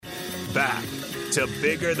back to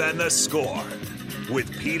Bigger Than the Score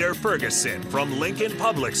with Peter Ferguson from Lincoln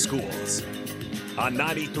Public Schools on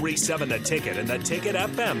 93.7 The Ticket and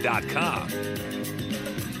theticketfm.com.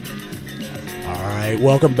 All right,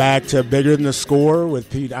 welcome back to Bigger Than the Score with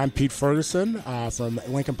Pete. I'm Pete Ferguson from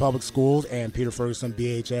Lincoln Public Schools and Peter Ferguson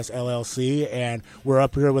BHS LLC, and we're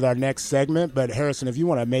up here with our next segment. But Harrison, if you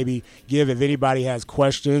want to maybe give, if anybody has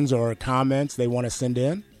questions or comments they want to send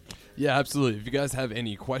in. Yeah, absolutely. If you guys have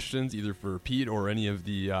any questions, either for Pete or any of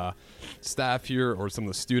the staff here or some of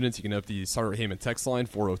the students, you can have the Sartor Heyman text line,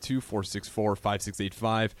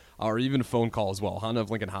 402-464-5685, or even a phone call as well. Honda of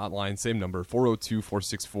Lincoln hotline, same number,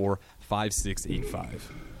 402-464-5685.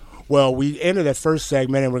 Well, we ended that first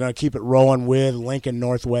segment, and we're going to keep it rolling with Lincoln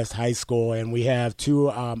Northwest High School, and we have two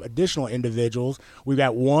additional individuals. We've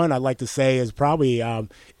got one I'd like to say is probably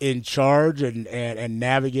in charge and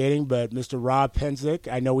navigating, but Mr. Rob Psenik.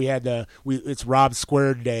 I know we had it's Rob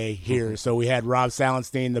Squared Day here, so we had Rob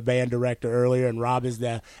Salenstein, the band director, earlier, and Rob is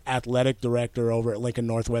the athletic director over at Lincoln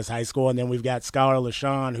Northwest High School, and then we've got Scholar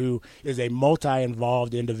LaShawn, who is a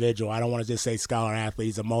multi-involved individual. I don't want to just say scholar athlete;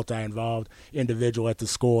 he's a multi-involved individual at the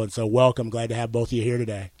school, and so welcome. Glad to have both of you here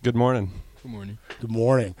today. Good morning. Good morning. Good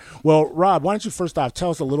morning. Well, Rob, why don't you first off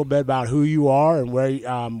tell us a little bit about who you are and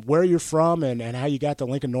where you're from and how you got to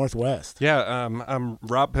Lincoln Northwest. Yeah, I'm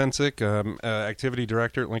Rob Psenik, activity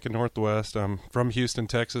director at Lincoln Northwest. I'm from Houston,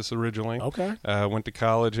 Texas originally. Okay. Went to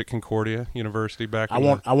college at Concordia University back. I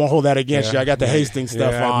won't hold that against you. I got the Hastings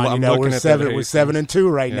stuff on. I'm we're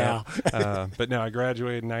 7-2 right now. But no, I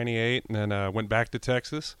graduated in '98 and then went back to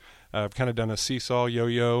Texas. I've kind of done a seesaw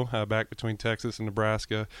yo-yo back between Texas and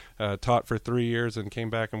Nebraska. Taught for 3 years and came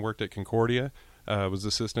back and worked at Concordia. Was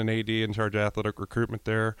assistant AD in charge of athletic recruitment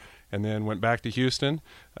there, and then went back to Houston.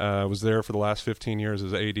 Was there for the last 15 years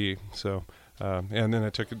as AD. So, and then I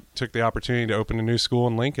took the opportunity to open a new school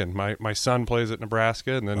in Lincoln. My son plays at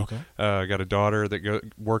Nebraska, and then I got a daughter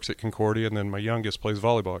that works at Concordia, and then my youngest plays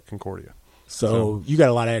volleyball at Concordia. So you got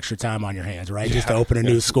a lot of extra time on your hands, right? Yeah. Just to open a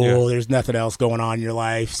new school. Yeah. There's nothing else going on in your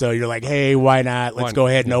life. So you're like, hey, why not? Let's go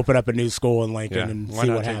ahead and open up a new school in Lincoln and see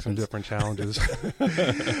what happens. Some different challenges.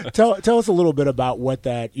 Tell us a little bit about what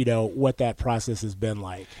that process has been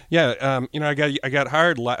like. Yeah, I got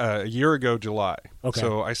hired a year ago July. Okay.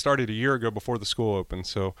 So I started a year ago before the school opened.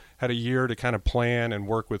 So had a year to kind of plan and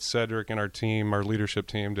work with Cedric and our team, our leadership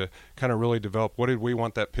team, to kind of really develop what did we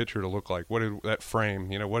want that picture to look like? What did that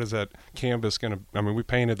frame? What is that canvas going to? I mean, we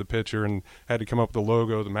painted the picture and had to come up with the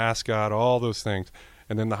logo, the mascot, all those things,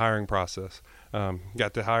 and then the hiring process.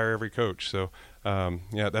 Got to hire every coach. So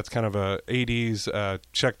that's kind of a AD's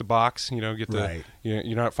check the box. Right.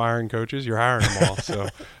 You're not firing coaches, you're hiring them all.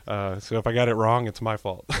 So if I got it wrong, it's my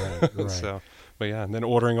fault. Right. So. But yeah, and then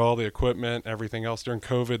ordering all the equipment, everything else during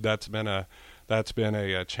COVID, that's been a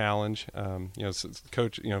challenge.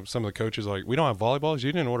 Coach, some of the coaches are like, we don't have volleyballs.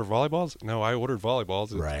 You didn't order volleyballs? No, I ordered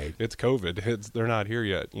volleyballs. It's COVID. They're not here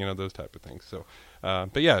yet. Those type of things. So,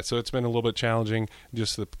 but yeah, so it's been a little bit challenging.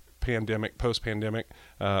 Just the pandemic, post-pandemic,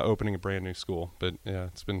 opening a brand new school. But yeah,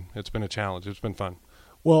 it's been a challenge. It's been fun.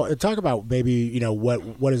 Well, talk about maybe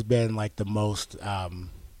what has been like the most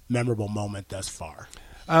memorable moment thus far.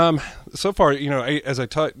 So far, as I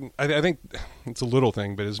taught, I think it's a little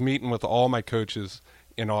thing, but is meeting with all my coaches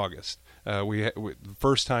in August. We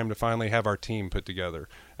first time to finally have our team put together.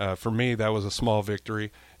 For me, that was a small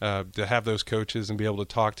victory to have those coaches and be able to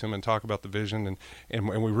talk to them and talk about the vision. And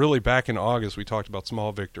we really, back in August, we talked about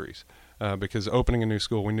small victories because opening a new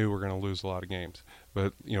school, we knew we were going to lose a lot of games.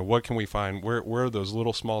 But, what can we find? Where are those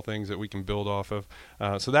little small things that we can build off of?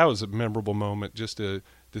 So that was a memorable moment just to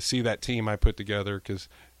see that team I put together, because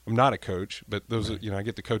I'm not a coach, but those right. I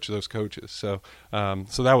get to coach those coaches. So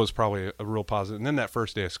that was probably a real positive. And then that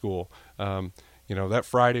first day of school, that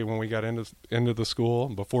Friday when we got into the school,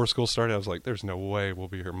 before school started, I was like, there's no way we'll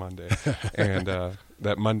be here Monday. And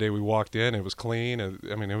that Monday we walked in, it was clean.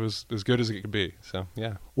 I mean, it was as good as it could be. So,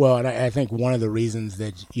 yeah. Well, and I think one of the reasons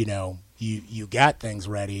that, you got things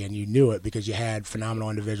ready and you knew it because you had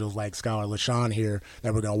phenomenal individuals like Scholar LaShawn here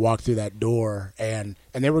that were going to walk through that door and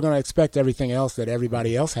they were going to expect everything else that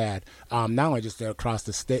everybody else had, not only just across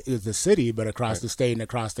the city, but across right. the state and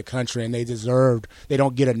across the country. And they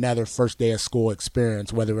don't get another first day of school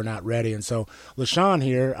experience, whether we're not ready. And so LaShawn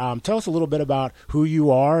here, tell us a little bit about who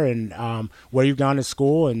you are and where you've gone to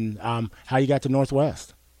school and how you got to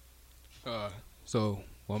Northwest.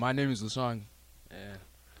 My name is LaShawn.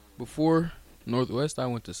 Before Northwest, I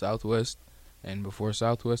went to Southwest, and before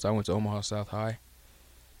Southwest, I went to Omaha South High.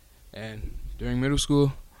 And during middle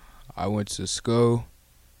school, I went to SCO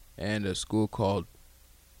and a school called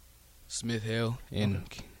Smith Hill in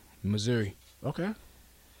Missouri. Okay.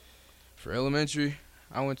 For elementary,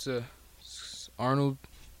 I went to Arnold,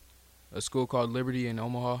 a school called Liberty in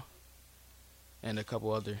Omaha, and a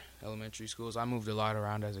couple other elementary schools. I moved a lot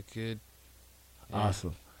around as a kid.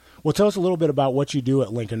 Awesome. Well, tell us a little bit about what you do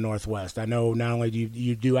at Lincoln Northwest. I know not only do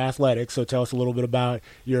you do athletics, so tell us a little bit about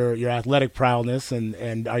your athletic prowess,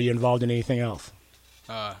 and are you involved in anything else?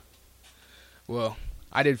 Well,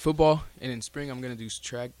 I did football, and in spring I'm going to do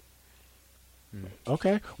track.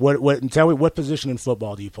 Okay. And tell me, what position in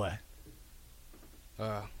football do you play?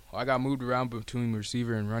 I got moved around between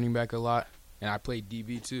receiver and running back a lot, and I played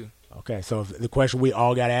DB too. Okay, so the question we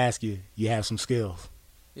all got to ask you, you have some skills.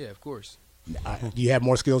 Yeah, of course. Do you have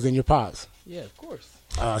more skills than your pops? Yeah, of course.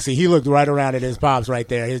 See, he looked right around at his pops right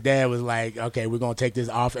there. His dad was like, okay, we're going to take this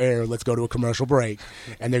off air. Let's go to a commercial break.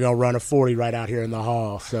 And they're going to run a 40 right out here in the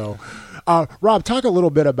hall. So, Rob, talk a little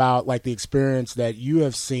bit about like the experience that you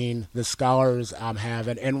have seen the scholars have.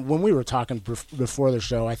 And when we were talking before the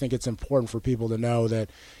show, I think it's important for people to know that,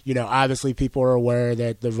 obviously people are aware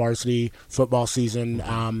that the varsity football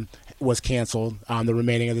season was canceled, the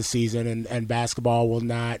remaining of the season, and basketball will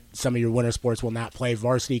not, some of your winter sports will not play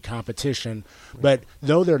varsity competition. But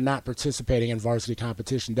though they're not participating in varsity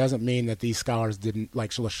competition, doesn't mean that these scholars didn't, like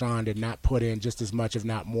LaShawn, did not put in just as much, if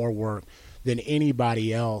not more work than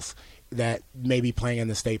anybody else that may be playing in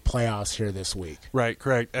the state playoffs here this week. Right,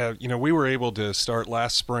 correct. We were able to start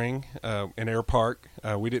last spring in Air Park.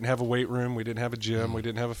 We didn't have a weight room. We didn't have a gym. We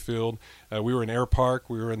didn't have a field. We were in Air Park.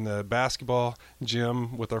 We were in the basketball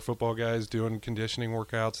gym with our football guys doing conditioning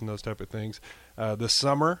workouts and those type of things. This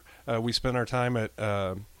summer, we spent our time at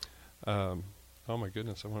oh my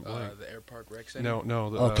goodness, I went blank. The Air Park Rec Center?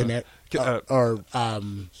 No.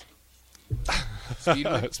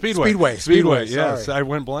 Speedway. Yes, sorry. I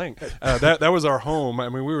went blank. That was our home. I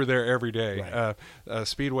mean, we were there every day. Right.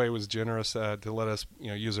 Speedway was generous to let us,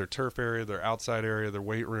 use their turf area, their outside area, their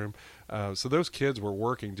weight room. So those kids were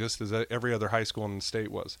working just as every other high school in the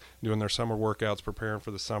state was, doing their summer workouts, preparing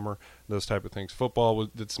for the summer, those type of things. Football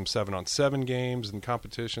did some 7-on-7 games and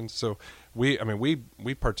competitions. So we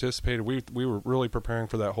participated. We were really preparing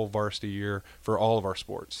for that whole varsity year for all of our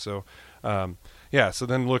sports. So. So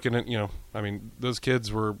then looking at, those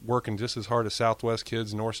kids were working just as hard as Southwest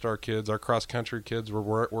kids, North Star kids. Our cross-country kids were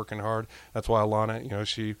working hard. That's why Alana,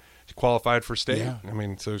 she qualified for state.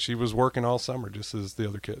 Yeah. So she was working all summer just as the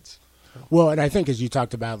other kids. Well, and I think as you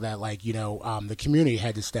talked about that, the community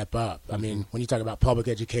had to step up. I mean, when you talk about public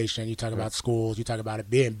education, you talk about schools, you talk about it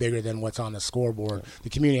being bigger than what's on the scoreboard. The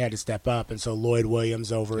community had to step up, and so Lloyd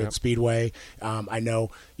Williams over at Speedway, I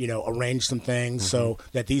know, arranged some things so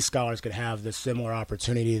that these scholars could have the similar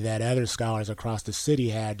opportunity that other scholars across the city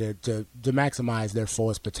had to maximize their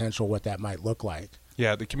fullest potential, what that might look like.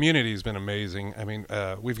 Yeah, the community has been amazing. I mean,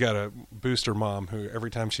 we've got a booster mom who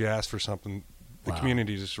every time she asks for something, the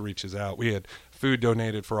community just reaches out. We had food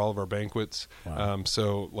donated for all of our banquets.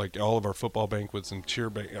 So like all of our football banquets and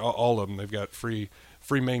all of them, they've got free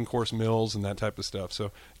main course meals and that type of stuff.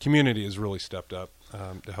 So community has really stepped up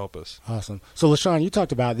to help us. Awesome. So LaShawn, you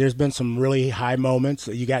talked about there's been some really high moments.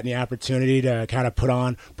 You got the opportunity to kind of put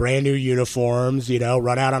on brand new uniforms,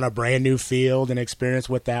 run out on a brand new field and experience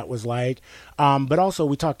what that was like. But also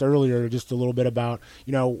we talked earlier just a little bit about,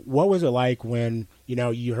 what was it like when,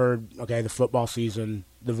 you heard, okay, the football season,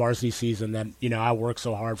 the varsity season that, I worked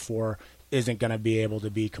so hard for isn't going to be able to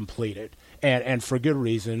be completed. And for good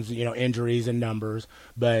reasons, injuries and numbers.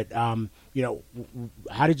 But, how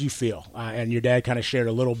did you feel? And your dad kind of shared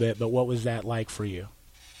a little bit, but what was that like for you?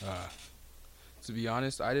 To be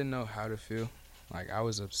honest, I didn't know how to feel. I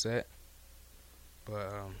was upset.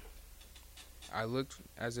 But I looked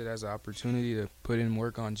at it as an opportunity to put in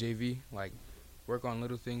work on JV, work on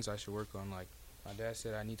little things I should work on. My dad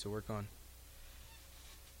said I need to work on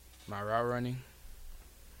my route running.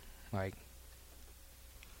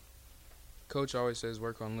 Coach always says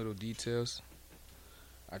work on little details.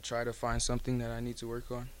 I try to find something that I need to work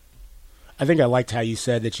on. I think I liked how you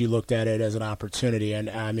said that you looked at it as an opportunity. And,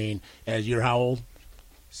 I mean, as you're how old?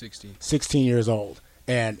 16. 16 years old.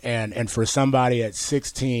 And for somebody at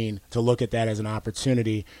 16 to look at that as an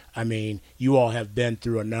opportunity, I mean, you all have been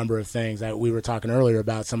through a number of things. We were talking earlier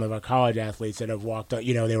about some of our college athletes that have walked up,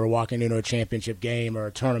 they were walking into a championship game or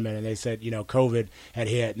a tournament and they said, COVID had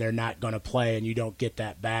hit and they're not going to play and you don't get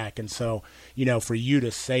that back. And so, for you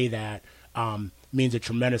to say that means a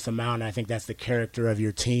tremendous amount. And I think that's the character of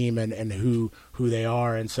your team and who they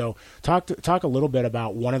are. And so talk a little bit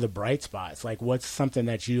about one of the bright spots. What's something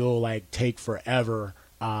that you'll take forever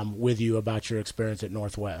with you about your experience at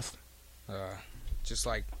Northwest? Just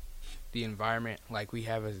the environment, we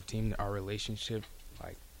have as a team, our relationship,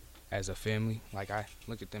 as a family. I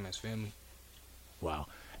look at them as family. Wow.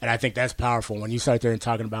 And I think that's powerful when you start there and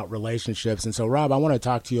talking about relationships. And so, Rob, I want to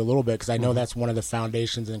talk to you a little bit because I know that's one of the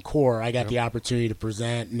foundations and core. I got the opportunity to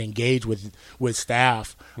present and engage with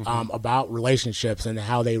staff about relationships and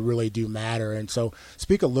how they really do matter. And so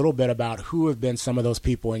speak a little bit about who have been some of those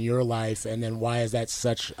people in your life, and then why is that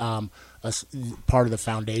such part of the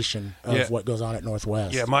foundation of what goes on at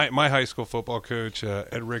Northwest. Yeah, my high school football coach,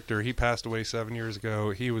 Ed Richter, he passed away 7 years ago.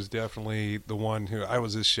 He was definitely the one who, I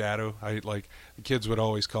was his shadow. The kids would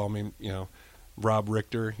always call me, Rob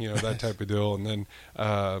Richter, that type of deal. And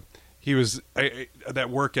then he was that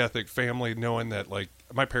work ethic, family, knowing that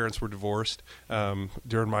my parents were divorced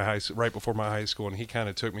during right before my high school, and he kind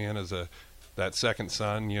of took me in as that second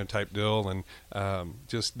son, type deal, and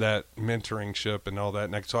just that mentoringship and all that.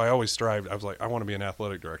 And so I always strived. I was like, I want to be an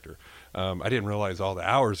athletic director. I didn't realize all the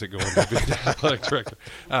hours that go into being an athletic director.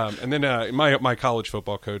 And then my college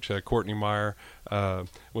football coach, Courtney Meyer,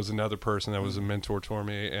 was another person that was a mentor to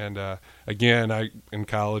me. And again, in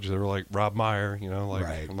college, they were like Rob Meyer,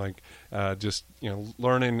 right. I'm like just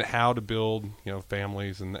learning how to build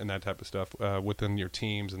families and that type of stuff within your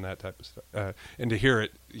teams and that type of stuff. And to hear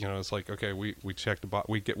it, it's like, okay, we checked the box,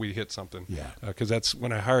 we hit something. Yeah. Because that's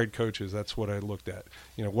when I hired coaches. That's what I looked at.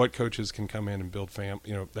 What coaches can come in and build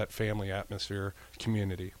that family atmosphere,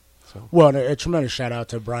 community. So. Well, a tremendous shout out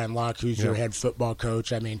to Brian Locke, who's your head football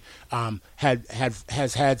coach. I mean,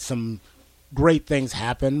 has had some great things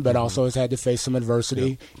happen, but also has had to face some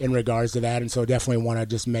adversity in regards to that, and so definitely want to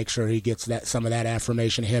just make sure he gets some of that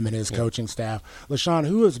affirmation, him and his coaching staff. LaShawn,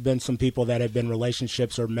 who has been some people that have been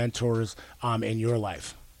relationships or mentors in your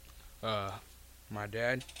life? My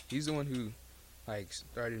dad, he's the one who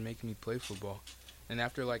started making me play football, and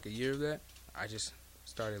after a year of that, I just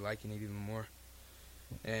started liking it even more.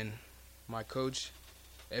 And my coach,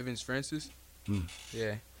 Evans Francis,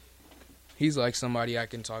 he's somebody I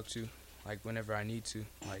can talk to whenever I need to.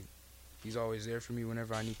 He's always there for me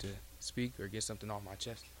whenever I need to speak or get something off my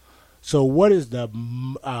chest. So what is the,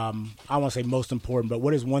 I want to say most important, but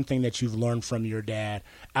what is one thing that you've learned from your dad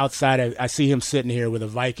outside of, I see him sitting here with a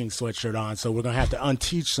Viking sweatshirt on, so we're going to have to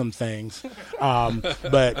unteach some things.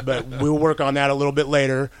 But we'll work on that a little bit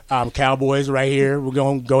later. Cowboys right here. We're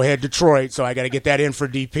going to go ahead Detroit, so I got to get that in for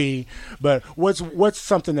DP. But what's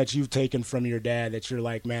something that you've taken from your dad that you're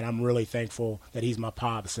like, man, I'm really thankful that he's my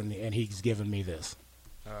pops and he's given me this?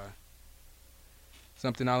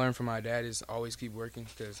 Something I learned from my dad is always keep working,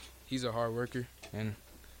 because he's a hard worker, and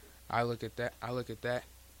I look at that,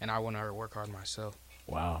 and I want to work hard myself.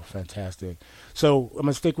 Wow, fantastic. So I'm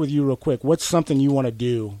gonna stick with you real quick. What's something you want to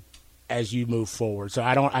do as you move forward? So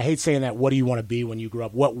I hate saying that. What do you want to be when you grow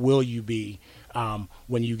up? What will you be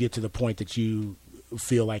when you get to the point that you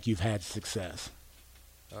feel like you've had success?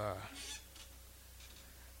 The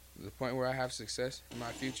point where I have success in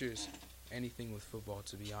my future is anything with football,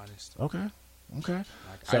 to be honest. Okay.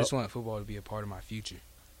 I just want football to be a part of my future.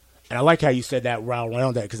 And I like how you said that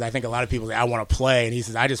around that, because I think a lot of people say, I want to play, and he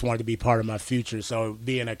says, I just want it to be part of my future. So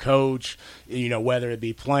being a coach, whether it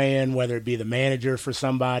be playing, whether it be the manager for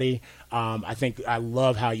somebody, I think I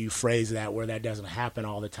love how you phrase that, where that doesn't happen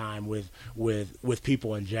all the time with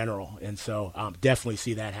people in general. And so definitely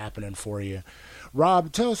see that happening for you.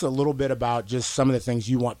 Rob, tell us a little bit about just some of the things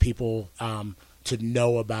you want people to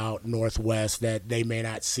know about Northwest that they may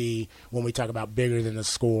not see when we talk about bigger than the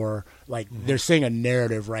score. They're seeing a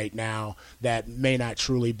narrative right now that may not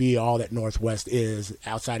truly be all that Northwest is,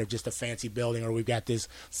 outside of just a fancy building, or we've got this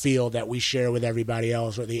field that we share with everybody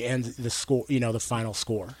else, or the score, the final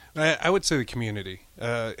score. I would say the community.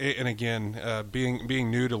 And again, being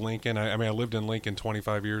new to Lincoln, I lived in Lincoln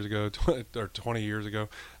 25 years ago, or 20 years ago.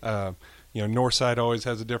 North side always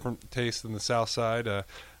has a different taste than the south side.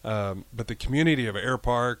 But the community of Air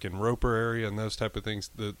Park and Roper area and those type of things,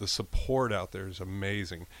 the support out there is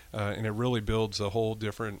amazing. And it really builds a whole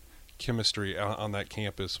different chemistry on that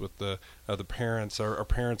campus with the parents. Our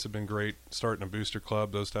parents have been great, starting a booster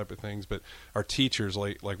club, those type of things. But our teachers,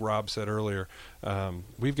 like Rob said earlier,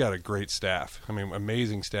 we've got a great staff.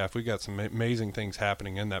 Amazing staff. We've got some amazing things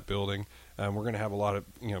happening in that building. We're going to have a lot of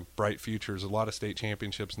bright futures, a lot of state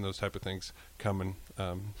championships and those type of things coming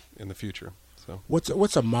in the future. So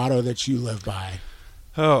what's a motto that you live by?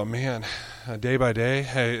 Oh man, day by day.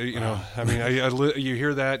 Hey, you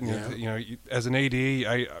hear that, and as an AD,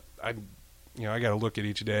 I got to look at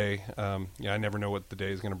each day. I never know what the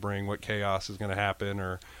day is going to bring, what chaos is going to happen,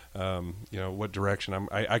 or what direction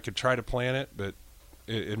I could try to plan it, but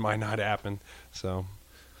it might not happen. So.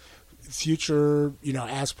 future,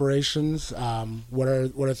 aspirations. What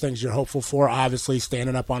are things you're hopeful for? Obviously,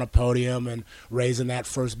 standing up on a podium and raising that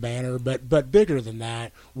first banner, but bigger than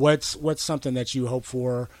that, what's something that you hope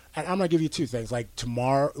for? And I'm gonna give you two things, like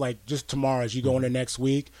tomorrow, just tomorrow as you go into next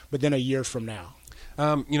week, but then a year from now.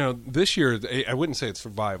 This year I wouldn't say it's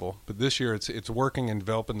survival, but this year it's working and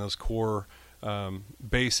developing those core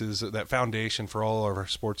bases, that foundation for all of our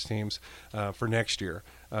sports teams for next year.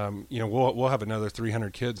 We'll have another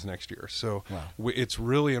 300 kids next year, so wow. It's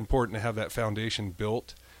really important to have that foundation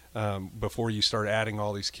built before you start adding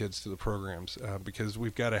all these kids to the programs, because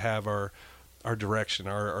we've got to have our direction,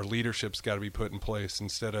 our leadership's got to be put in place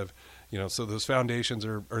instead of, so those foundations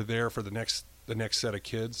are there for the next set of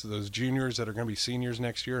kids. Those juniors that are going to be seniors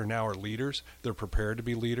next year are now our leaders. They're prepared to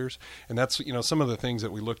be leaders. And that's, some of the things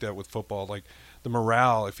that we looked at with football, like the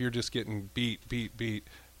morale. If you're just getting beat,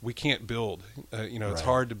 we can't build. It's Right.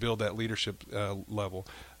 hard to build that leadership level.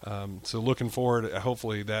 So looking forward,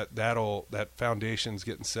 hopefully that foundation's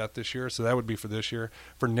getting set this year. So that would be for this year.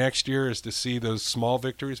 For next year is to see those small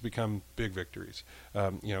victories become big victories.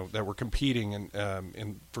 That we're competing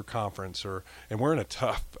in for conference, and we're in a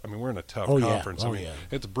tough. We're in a tough conference. Yeah.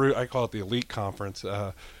 It's I call it the elite conference.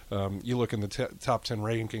 You look in the top 10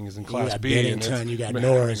 rankings in Class B. Bennington, you got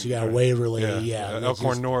Norris, you got Waverly,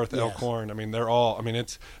 Elkhorn North, yes. Elkhorn. They're all.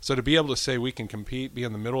 It's so to be able to say we can compete, be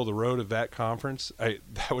in the middle of the road of that conference.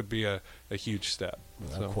 That would be a huge step.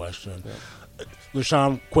 No question. Yeah.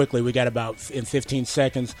 LaShawn, quickly, we got about in 15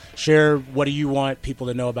 seconds. Share what do you want people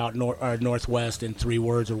to know about Northwest in 3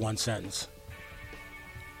 words or 1 sentence?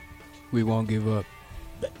 We won't give up.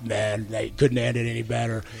 Man, they couldn't end it any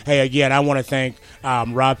better. Hey, again, I want to thank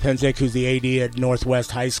Rob Psenik, who's the AD at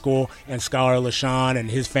Northwest High School, and Scholar LaShawn and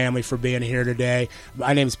his family for being here today.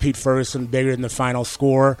 My name is Pete Ferguson, bigger than the final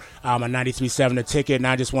score on 93.7 The Ticket, and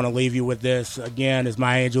I just want to leave you with this. Again, as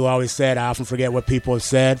my angel always said, I often forget what people have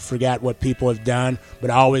said, forget what people have done,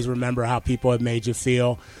 but I always remember how people have made you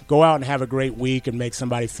feel. Go out and have a great week and make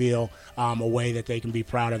somebody feel a way that they can be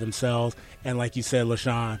proud of themselves. And like you said,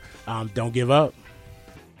 LaShawn, don't give up.